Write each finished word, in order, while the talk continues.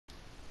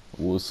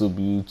What's up,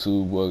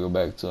 YouTube? Welcome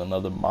back to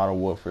another Modern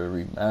Warfare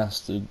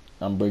Remastered.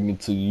 I'm bringing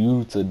to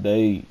you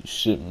today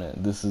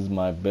Shipment. This is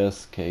my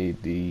best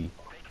KD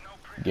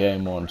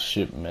game on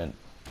Shipment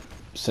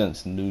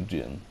since New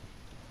Gen.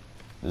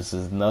 This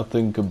is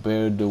nothing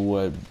compared to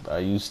what I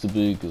used to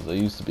be, because I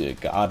used to be a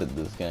god at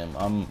this game.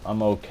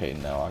 I'm okay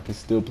now. I can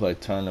still play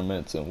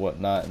tournaments and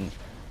whatnot and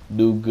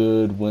do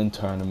good, win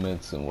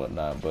tournaments and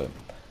whatnot, but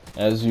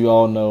as you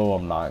all know,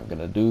 I'm not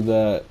gonna do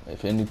that.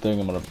 If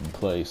anything, I'm gonna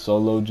play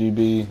solo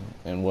GB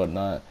and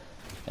whatnot,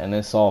 and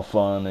it's all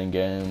fun and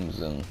games,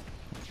 and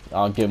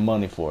I'll get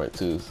money for it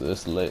too, so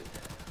it's lit.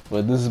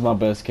 But this is my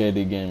best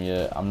KD game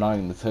yet. I'm not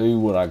gonna tell you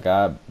what I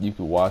got. You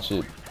can watch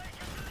it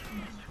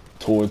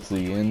towards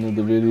the end of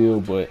the video,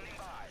 but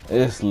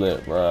it's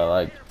lit, bro.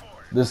 Like,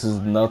 this is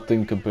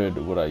nothing compared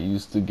to what I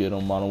used to get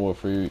on Modern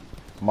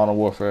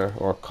Warfare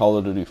or Call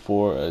of Duty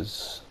 4,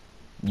 as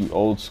you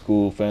old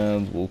school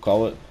fans will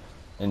call it,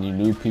 and you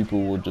new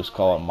people will just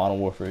call it Modern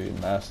Warfare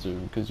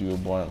Remastered because you were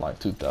born in like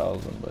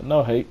 2000. But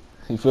no hate,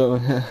 you feel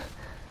me?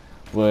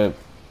 But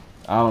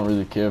I don't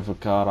really care for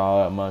COD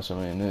all that much. I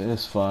mean,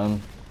 it's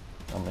fun.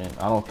 I mean,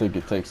 I don't think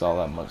it takes all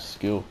that much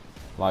skill.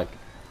 Like,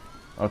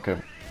 okay,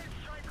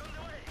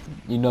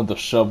 you know, the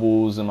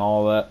shovels and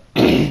all that.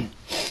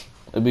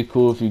 It'd be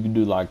cool if you could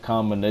do like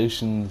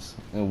combinations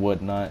and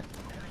whatnot,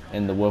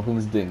 and the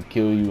weapons didn't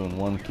kill you in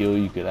one kill.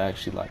 You could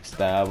actually like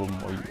stab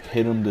them or you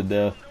hit them to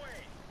death.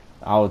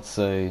 I would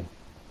say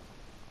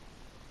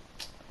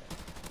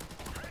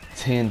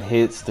 10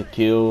 hits to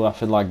kill. I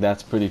feel like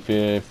that's pretty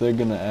fair. If they're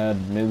gonna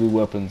add melee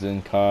weapons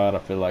in COD, I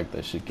feel like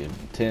they should give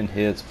 10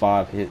 hits,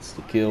 5 hits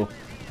to kill,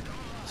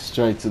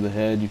 straight to the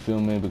head. You feel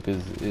me?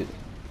 Because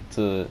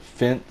to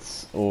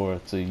fence or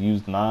to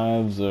use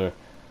knives or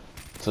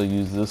to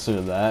use this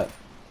or that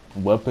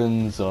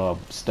weapons,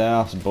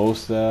 staffs, bow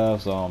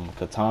staffs,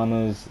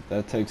 katanas,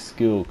 that takes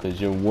skill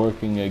because you're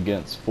working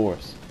against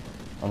force.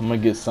 I'm gonna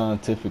get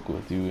scientific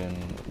with you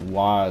and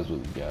wise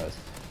with you guys.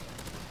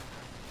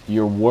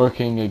 You're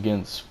working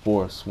against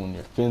force when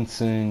you're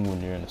fencing,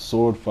 when you're in a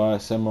sword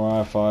fight,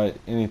 samurai fight,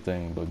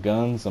 anything. But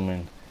guns, I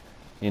mean,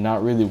 you're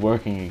not really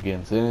working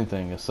against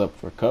anything except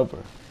for cover.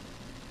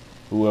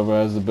 Whoever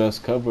has the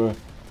best cover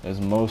is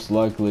most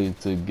likely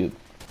to get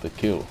the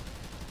kill.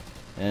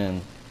 And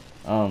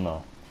I don't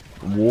know,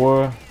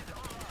 war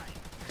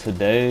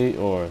today,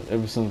 or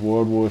ever since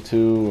World War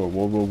II or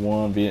World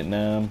War I,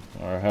 Vietnam,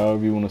 or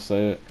however you want to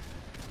say it,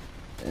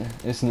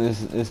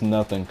 it's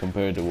nothing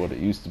compared to what it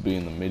used to be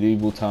in the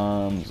medieval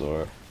times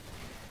or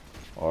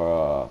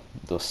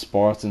the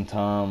Spartan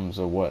times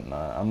or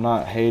whatnot. I'm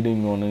not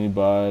hating on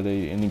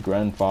anybody, any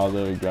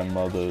grandfather or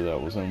grandmother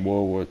that was in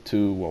World War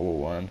II, World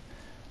War I.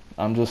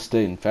 I'm just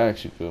stating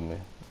facts, you feel me?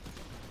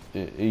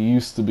 It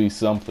used to be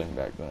something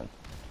back then.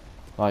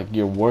 Like,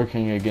 you're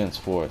working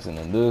against force, and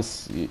in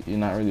this, you're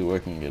not really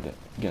working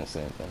against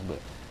anything. But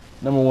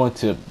number one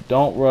tip,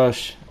 don't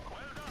rush.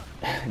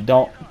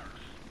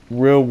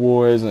 Real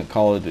war isn't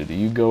Call of Duty.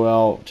 You go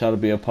out, try to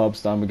be a pub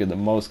star and get the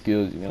most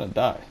kills, you're gonna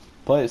die.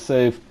 Play it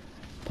safe,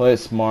 play it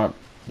smart.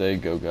 There you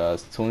go,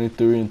 guys.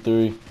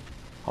 23-3.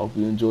 Hope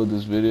you enjoyed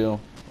this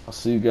video. I'll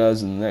see you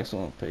guys in the next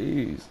one.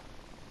 Peace.